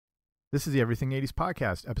This is the Everything 80s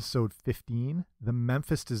podcast, episode 15, The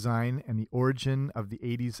Memphis Design and the Origin of the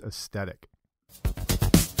 80s Aesthetic.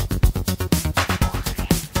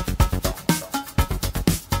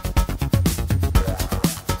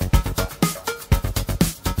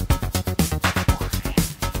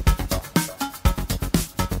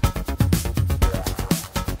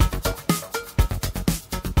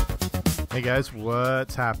 Hey guys,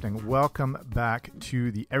 what's happening? Welcome back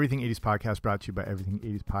to the Everything 80s podcast, brought to you by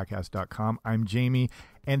everything80spodcast.com. I'm Jamie,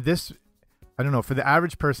 and this, I don't know, for the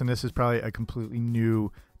average person, this is probably a completely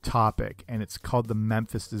new topic, and it's called the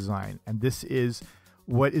Memphis Design. And this is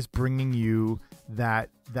what is bringing you that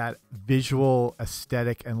visual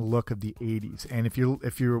aesthetic and look of the 80s. And if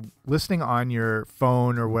you're listening on your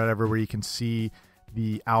phone or whatever, where you can see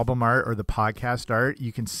the album art or the podcast art,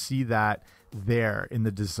 you can see that there in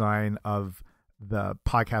the design of the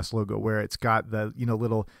podcast logo, where it's got the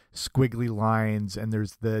little squiggly lines, and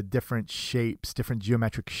there's the different shapes, different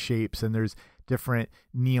geometric shapes, and there's different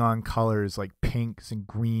neon colors like pinks and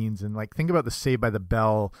greens, and like think about the Saved by the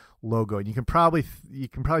Bell logo, and you can probably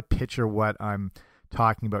picture what I'm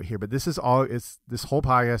talking about here. But this whole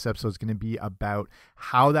podcast episode is going to be about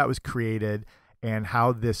how that was created and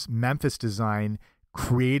how this Memphis design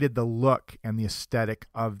created the look and the aesthetic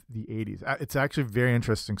of the 80s. It's actually a very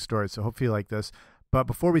interesting story, so hopefully you like this. But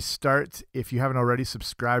before we start, if you haven't already,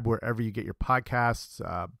 subscribe wherever you get your podcasts,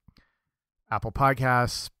 Apple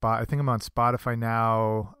Podcasts, I think I'm on Spotify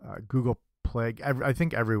now, Google Play, I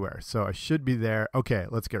think everywhere. So I should be there. Okay,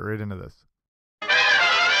 let's get right into this.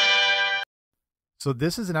 So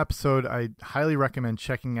this is an episode I highly recommend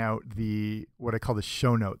checking out, what I call the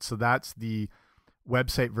show notes. So that's the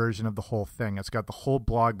website version of the whole thing. It's got the whole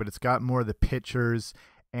blog, but it's got more of the pictures.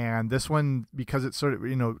 And this one, because it's sort of,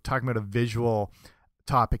 talking about a visual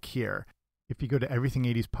topic here, if you go to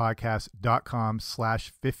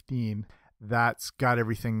everything80spodcast.com/15, that's got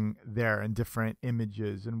everything there and different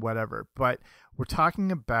images and whatever. But we're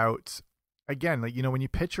talking about, again, like, when you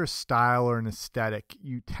picture a style or an aesthetic,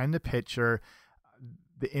 you tend to picture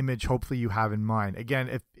the image hopefully you have in mind. Again,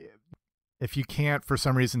 if you can't for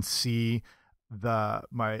some reason see the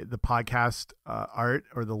podcast art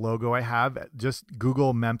or the logo I have, just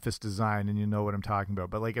Google Memphis Design and you know what I'm talking about.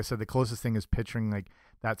 But like I said, the closest thing is picturing like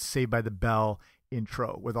that Saved by the Bell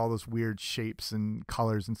intro with all those weird shapes and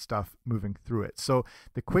colors and stuff moving through it. So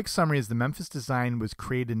the quick summary is the Memphis Design was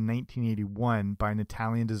created in 1981 by an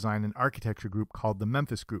Italian design and architecture group called the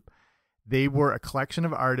Memphis Group. They were a collection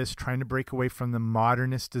of artists trying to break away from the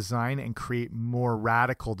modernist design and create more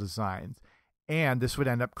radical designs. And this would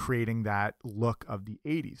end up creating that look of the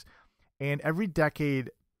 80s. And every decade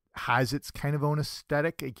has its kind of own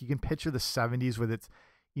aesthetic. Like you can picture the 70s with its,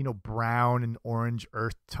 brown and orange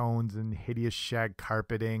earth tones and hideous shag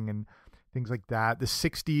carpeting and things like that. The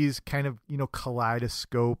 60s kind of,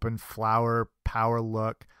 kaleidoscope and flower power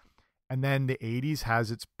look. And then the 80s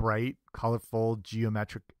has its bright, colorful,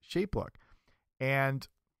 geometric shape look. And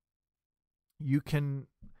you can,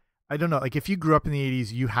 I don't know, like if you grew up in the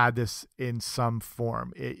 80s, you had this in some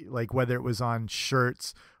form, like whether it was on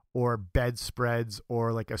shirts or bedspreads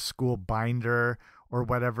or like a school binder or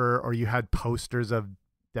whatever, or you had posters of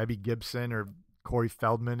Debbie Gibson or Corey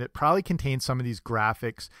Feldman. It probably contained some of these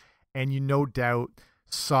graphics, and you no doubt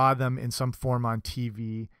saw them in some form on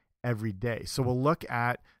TV every day. So we'll look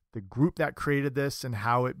at the group that created this and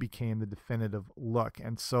how it became the definitive look.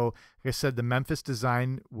 And so, like I said, the Memphis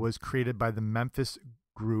Design was created by the Memphis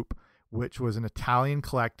Group, which was an Italian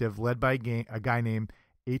collective led by a guy named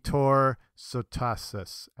Ettore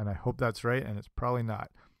Sottasis, and I hope that's right, and it's probably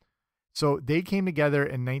not. So they came together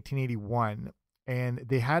in 1981, and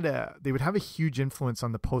they would have a huge influence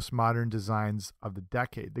on the postmodern designs of the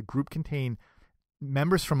decade. The group contained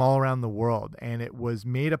members from all around the world, and it was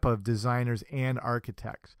made up of designers and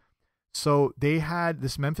architects. So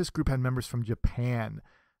this Memphis Group had members from Japan,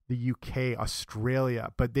 the UK,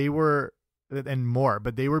 Australia, and more,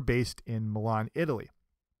 but they were based in Milan, Italy.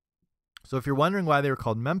 So if you're wondering why they were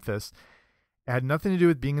called Memphis, it had nothing to do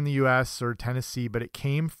with being in the US or Tennessee, but it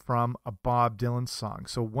came from a Bob Dylan song.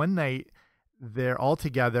 So one night they're all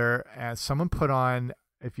together and someone put on,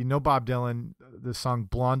 if you know Bob Dylan, the song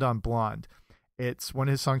Blonde on Blonde. It's one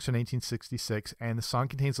of his songs from 1966, and the song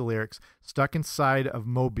contains the lyrics, "Stuck inside of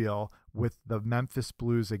Mobile with the Memphis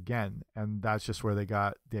Blues again." And that's just where they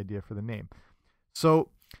got the idea for the name. So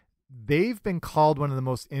they've been called one of the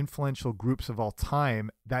most influential groups of all time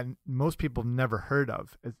that most people have never heard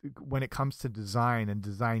of when it comes to design and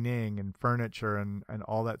designing and furniture and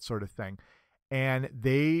all that sort of thing. And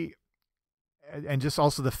just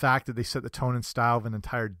also the fact that they set the tone and style of an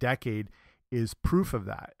entire decade is proof of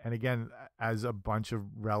that. And again, as a bunch of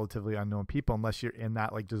relatively unknown people, unless you're in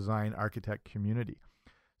that like design architect community.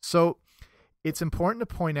 So it's important to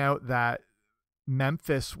point out that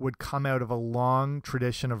Memphis would come out of a long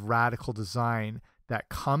tradition of radical design that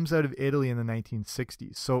comes out of Italy in the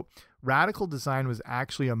 1960s. So radical design was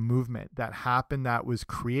actually a movement that happened that was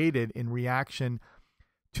created in reaction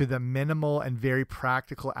to the minimal and very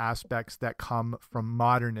practical aspects that come from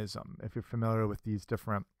modernism, if you're familiar with these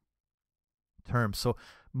different terms. So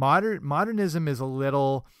modernism is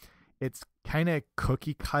it's kind of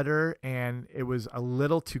cookie cutter, and it was a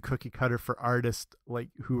little too cookie cutter for artists like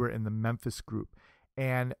who were in the Memphis Group.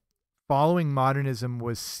 And following modernism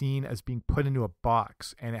was seen as being put into a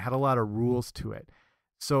box, and it had a lot of rules to it.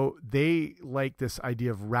 So they like this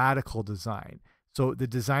idea of radical design. So the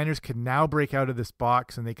designers could now break out of this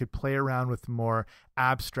box, and they could play around with more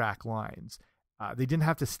abstract lines. They didn't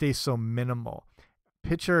have to stay so minimal.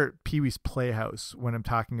 Picture Pee-wee's Playhouse when I'm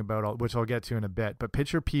talking about, which I'll get to in a bit, but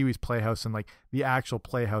picture Pee-wee's Playhouse and like the actual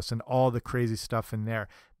playhouse and all the crazy stuff in there.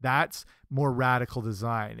 That's more radical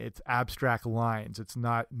design. It's abstract lines. It's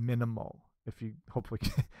not minimal, if you hopefully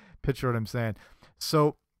picture what I'm saying.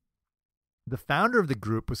 So the founder of the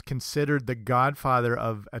group was considered the godfather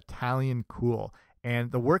of Italian cool,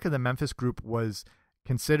 and the work of the Memphis Group was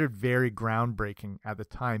considered very groundbreaking at the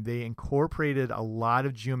time. They incorporated a lot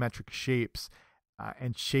of geometric shapes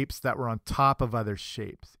and shapes that were on top of other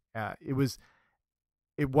shapes. It was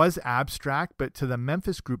abstract, but to the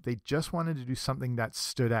Memphis Group, they just wanted to do something that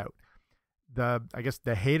stood out. I guess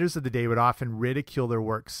the haters of the day would often ridicule their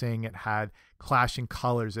work, saying it had clashing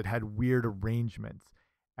colors, it had weird arrangements,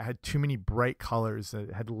 it had too many bright colors,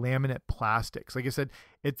 it had laminate plastics. Like I said,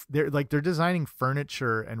 they're designing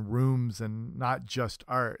furniture and rooms and not just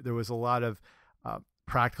art. There was a lot of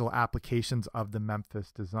practical applications of the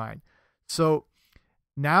Memphis design. So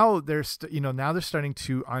now they're starting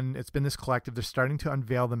to it's been this collective, they're starting to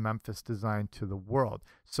unveil the Memphis design to the world.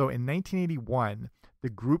 So in 1981, the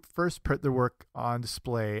group first put their work on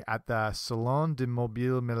display at the Salon de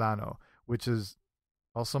Mobile Milano, which is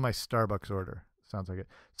also my Starbucks order. Sounds like it.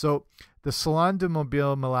 So the Salon de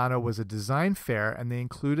Mobile Milano was a design fair, and they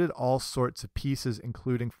included all sorts of pieces,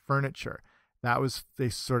 including furniture. They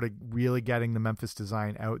sort of really getting the Memphis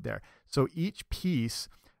design out there. So each piece,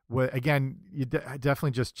 again, you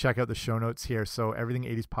definitely just check out the show notes here. So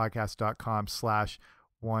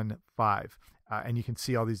everything80spodcast.com/15. And you can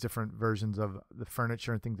see all these different versions of the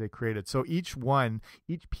furniture and things they created. So each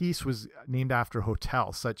piece was named after a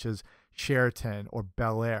hotel, such as Sheraton or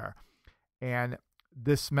Bel Air. And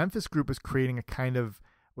this Memphis Group was creating a kind of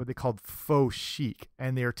what they called faux chic.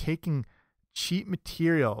 And they are taking cheap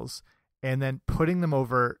materials and then putting them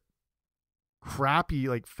over crappy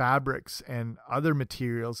like fabrics and other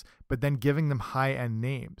materials, but then giving them high-end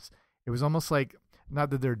names. It was almost like, not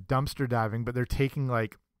that they're dumpster diving, but they're taking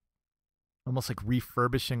like almost like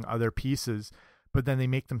refurbishing other pieces, but then they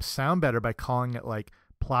make them sound better by calling it like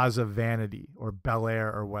Plaza Vanity or Bel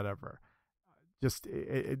Air or whatever. Just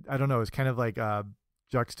I don't know, it's kind of like a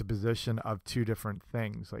juxtaposition of two different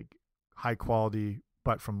things, like high quality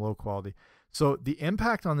but from low quality. So the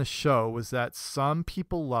impact on the show was that some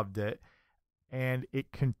people loved it, and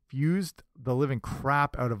it confused the living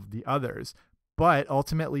crap out of the others, but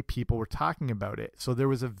ultimately people were talking about it. So there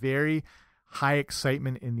was a very high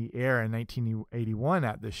excitement in the air in 1981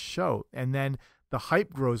 at this show. And then the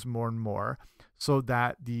hype grows more and more, so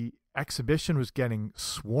that the exhibition was getting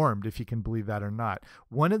swarmed, if you can believe that or not.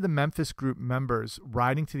 One of the Memphis Group members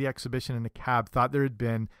riding to the exhibition in a cab thought there had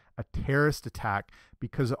been a terrorist attack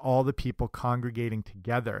because of all the people congregating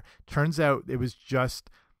together. Turns out it was just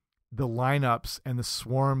the lineups and the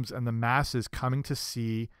swarms and the masses coming to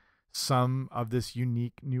see some of this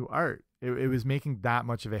unique new art. It was making that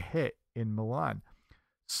much of a hit in Milan.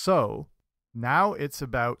 So now it's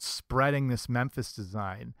about spreading this Memphis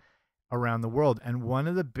design around the world. And one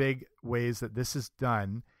of the big ways that this is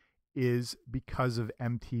done is because of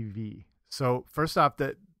MTV. So first off,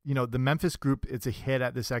 the Memphis Group, it's a hit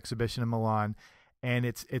at this exhibition in Milan, and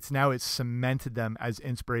it's cemented them as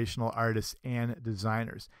inspirational artists and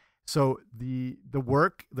designers. So the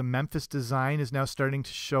Memphis design is now starting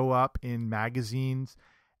to show up in magazines,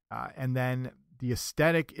 and then the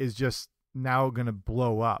aesthetic is just now going to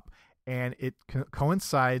blow up. And it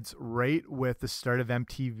coincides right with the start of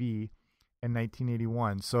MTV in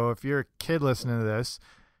 1981. So if you're a kid listening to this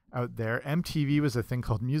out there, MTV was a thing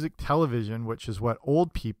called music television, which is what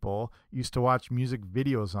old people used to watch music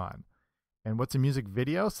videos on. And what's a music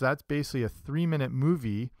video? So that's basically a 3-minute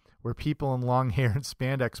movie where people in long hair and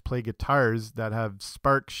spandex play guitars that have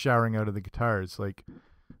sparks showering out of the guitars. Like,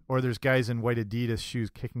 or there's guys in white Adidas shoes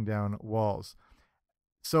kicking down walls.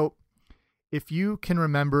 So if you can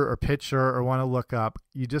remember or picture or want to look up,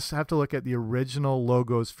 you just have to look at the original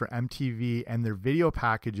logos for MTV and their video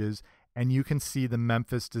packages, and you can see the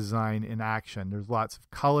Memphis design in action. There's lots of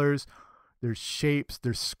colors, there's shapes,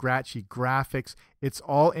 there's scratchy graphics. It's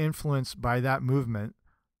all influenced by that movement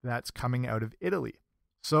that's coming out of Italy.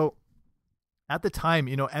 So at the time,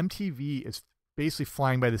 MTV is basically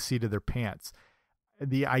flying by the seat of their pants.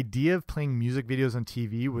 The idea of playing music videos on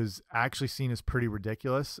TV was actually seen as pretty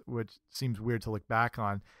ridiculous, which seems weird to look back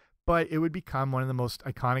on, but it would become one of the most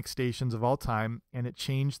iconic stations of all time, and it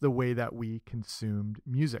changed the way that we consumed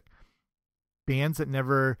music. Bands that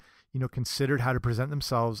never, considered how to present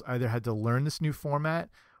themselves either had to learn this new format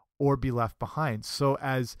or be left behind. So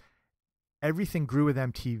as everything grew with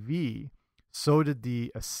MTV, so did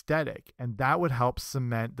the aesthetic, and that would help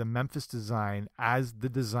cement the Memphis design as the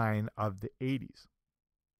design of the 80s.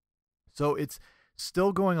 So it's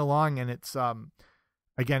still going along, and it's again,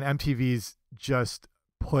 MTV's just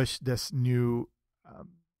pushed this new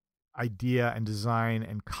idea and design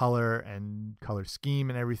and color scheme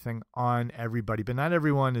and everything on everybody, but not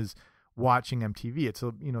everyone is watching MTV. It's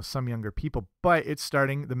some younger people, but it's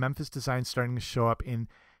starting. The Memphis design starting to show up in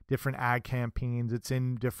different ad campaigns. It's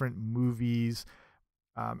in different movies.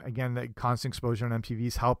 Again, the constant exposure on MTV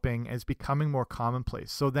is helping. It's becoming more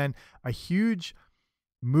commonplace. So then a huge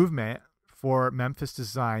movement for Memphis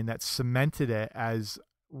design that cemented it as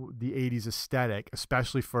the 80s aesthetic,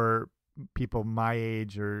 especially for people my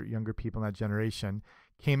age or younger people in that generation,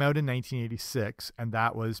 came out in 1986, and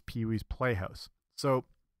that was Pee-wee's Playhouse. So,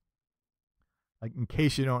 like, in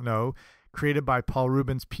case you don't know, created by Paul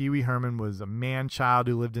Rubens, Pee-wee Herman was a man-child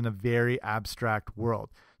who lived in a very abstract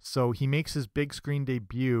world. So he makes his big screen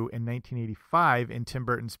debut in 1985 in Tim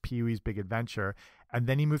Burton's Pee-wee's Big Adventure, and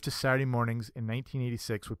then he moved to Saturday mornings in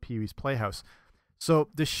 1986 with Pee-wee's Playhouse. So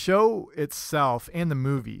the show itself and the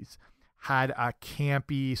movies had a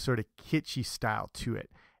campy, sort of kitschy style to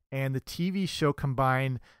it. And the TV show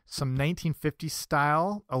combined some 1950s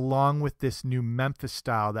style along with this new Memphis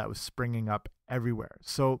style that was springing up everywhere.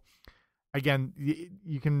 So again,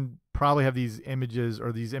 you can probably have these images,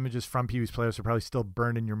 or these images from Pee-wee's Playhouse are probably still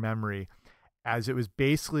burned in your memory, as it was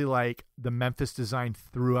basically like the Memphis design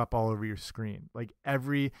threw up all over your screen. Like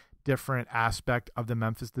every different aspect of the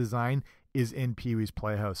Memphis design is in Pee-wee's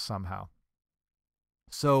Playhouse somehow.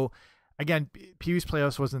 So again, Pee-wee's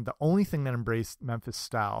Playhouse wasn't the only thing that embraced Memphis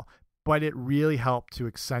style, but it really helped to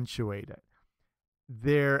accentuate it.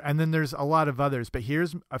 And then there's a lot of others, but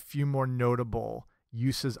here's a few more notable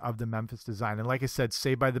uses of the Memphis design. And like I said,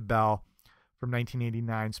 Saved by the Bell from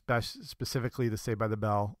 1989, specifically the Saved by the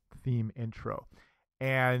Bell theme intro.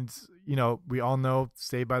 And, we all know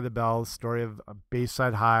Saved by the Bell, the story of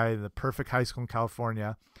Bayside High, the perfect high school in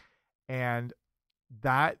California. And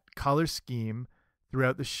that color scheme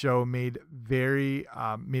throughout the show made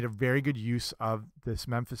a very good use of this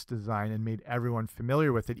Memphis design and made everyone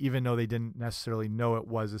familiar with it, even though they didn't necessarily know it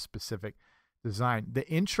was a specific design. The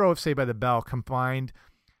intro of Saved by the Bell combined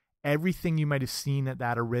everything you might have seen at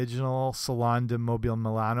that original Salon de Mobile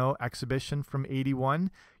Milano exhibition from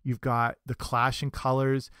 81. You've got the clash in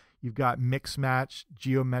colors, you've got mix match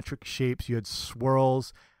geometric shapes, you had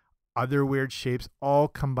swirls, other weird shapes all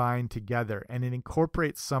combined together, and it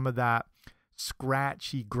incorporates some of that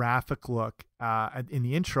scratchy graphic look in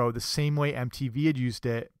the intro the same way MTV had used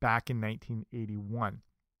it back in 1981.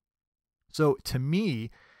 So to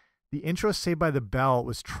me, the intro Saved by the Bell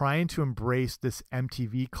was trying to embrace this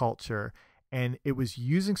MTV culture, and it was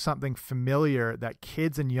using something familiar that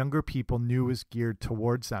kids and younger people knew was geared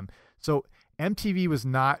towards them. So MTV was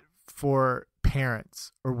not for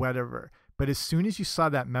parents or whatever, but as soon as you saw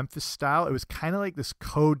that Memphis style, it was kind of like this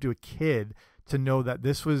code to a kid to know that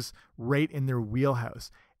this was right in their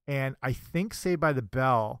wheelhouse. And I think Saved by the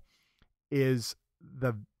Bell is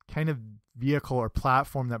the kind of vehicle or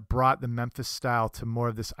platform that brought the Memphis style to more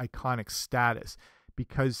of this iconic status,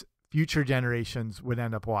 because future generations would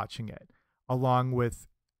end up watching it along with,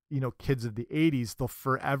 kids of the 80s. They'll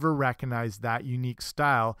forever recognize that unique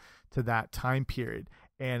style to that time period.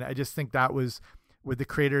 And I just think that was with the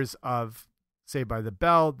creators of Saved by the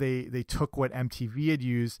Bell. They took what MTV had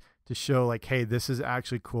used to show, like, hey, this is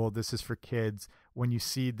actually cool. This is for kids. When you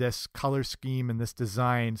see this color scheme and this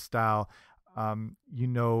design style,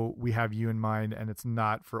 we have you in mind, and it's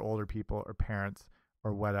not for older people or parents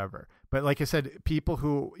or whatever. But like I said, people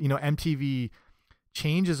who, MTV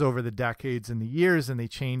changes over the decades and the years, and they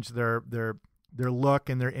change their look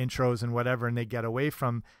and their intros and whatever, and they get away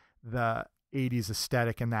from the 80s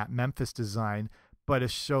aesthetic and that Memphis design. But a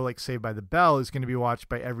show like Saved by the Bell is going to be watched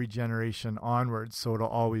by every generation onwards, so it'll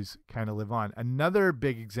always kind of live on. Another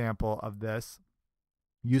big example of this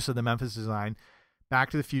use of the Memphis Design,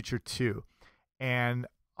 Back to the Future 2. And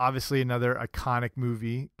obviously another iconic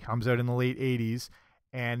movie, comes out in the late 80s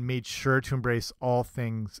and made sure to embrace all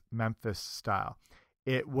things Memphis style.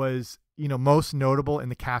 It was, most notable in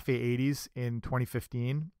the Cafe 80s in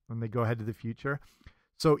 2015 when they go ahead to the future.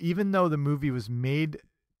 So even though the movie was made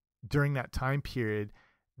during that time period,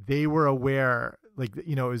 they were aware,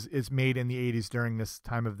 it's made in the 80s during this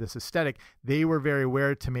time of this aesthetic. They were very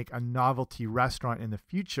aware to make a novelty restaurant in the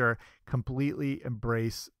future completely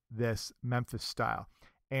embrace this Memphis style.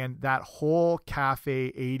 And that whole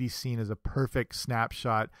Cafe 80s scene is a perfect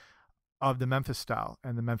snapshot of the Memphis style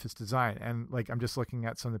and the Memphis design. And I'm just looking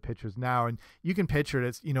at some of the pictures now, and you can picture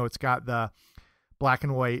it. It's got the black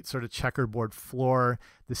and white sort of checkerboard floor.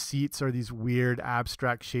 The seats are these weird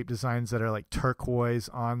abstract shape designs that are like turquoise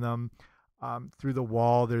on them. Through the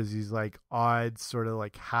wall, there's these odd sort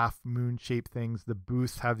of half moon shaped things. The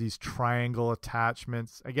booths have these triangle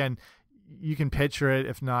attachments. Again, you can picture it.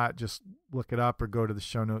 If not, just look it up or go to the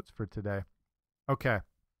show notes for today. Okay.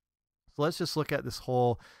 So let's just look at this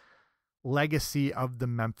whole legacy of the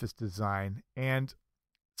Memphis Design. And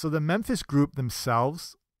so the Memphis Group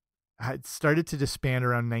themselves had started to disband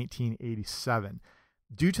around 1987.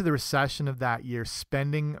 Due to the recession of that year,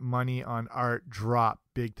 spending money on art dropped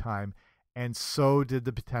big time, and so did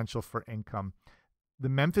the potential for income. The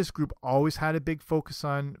Memphis Group always had a big focus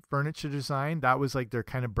on furniture design. That was their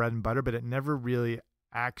kind of bread and butter, but it never really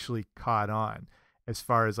actually caught on as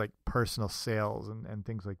far as personal sales and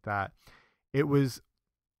things like that. It was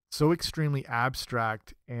so extremely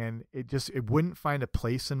abstract, and it wouldn't find a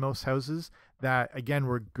place in most houses that, again,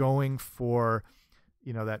 were going for,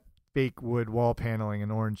 that fake wood wall paneling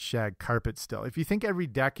and orange shag carpet still. If you think every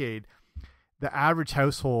decade, the average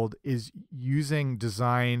household is using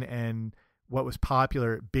design and what was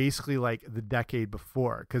popular basically like the decade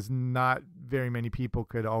before, because not very many people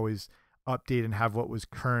could always update and have what was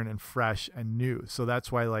current and fresh and new. So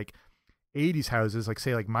that's why 80s houses,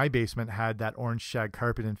 my basement had that orange shag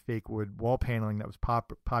carpet and fake wood wall paneling that was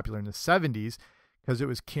popular in the 70s, because it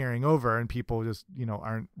was carrying over and people just,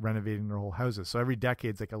 aren't renovating their whole houses. So every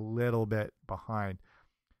decade's a little bit behind.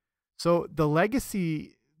 So the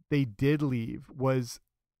legacy they did leave was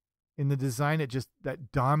in the design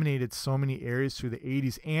that dominated so many areas through the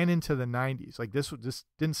 80s and into the 90s. This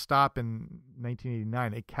didn't stop in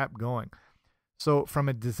 1989. It kept going. So from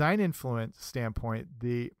a design influence standpoint,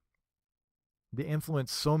 they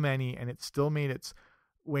influenced so many, and it still made its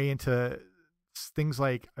way into things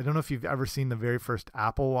like, I don't know if you've ever seen the very first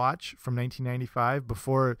Apple Watch from 1995.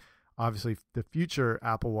 Before, obviously, the future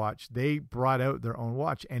Apple Watch, they brought out their own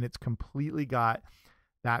watch, and it's completely got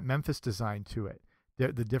that Memphis design to it.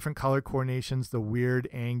 The different color coordinations, the weird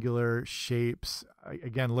angular shapes.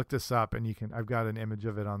 Again, look this up, and I've got an image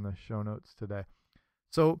of it on the show notes today.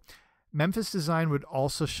 So Memphis Design would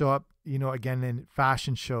also show up, again, in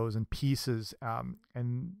fashion shows and pieces.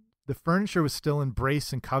 And the furniture was still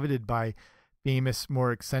embraced and coveted by famous,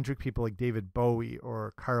 more eccentric people like David Bowie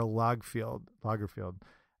or Karl Lagerfeld.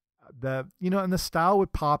 And the style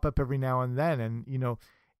would pop up every now and then. And,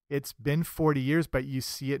 it's been 40 years, but you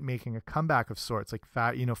see it making a comeback of sorts.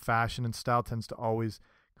 Fashion and style tends to always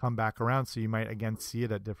come back around. So you might, again, see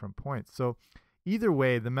it at different points. So either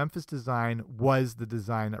way, the Memphis Design was the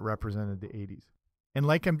design that represented the 80s.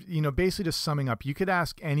 And I'm, basically just summing up, you could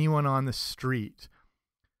ask anyone on the street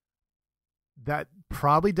that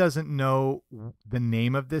probably doesn't know the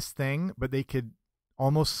name of this thing, but they could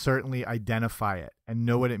almost certainly identify it and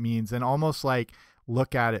know what it means, and almost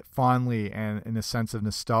look at it fondly and in a sense of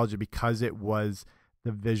nostalgia, because it was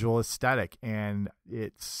the visual aesthetic and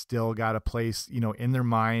it still got a place, in their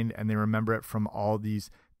mind, and they remember it from all these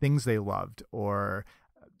things they loved or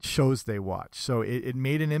shows they watched. So it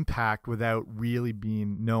made an impact without really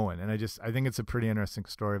being known. And I think it's a pretty interesting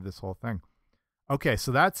story of this whole thing. Okay,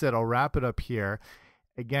 so that's it. I'll wrap it up here.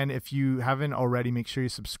 Again, if you haven't already, make sure you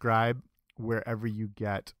subscribe wherever you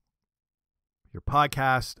get your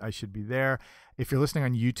podcast. I should be there. If you're listening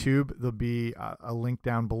on YouTube, there'll be a link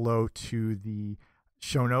down below to the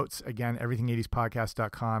show notes. Again,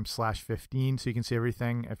 everything80spodcast.com/15, so you can see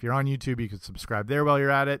everything. If you're on YouTube, you can subscribe there while you're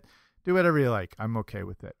at it. Do whatever you like. I'm okay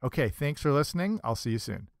with it. Okay, thanks for listening. I'll see you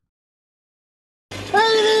soon.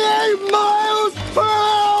 88 miles per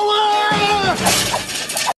hour!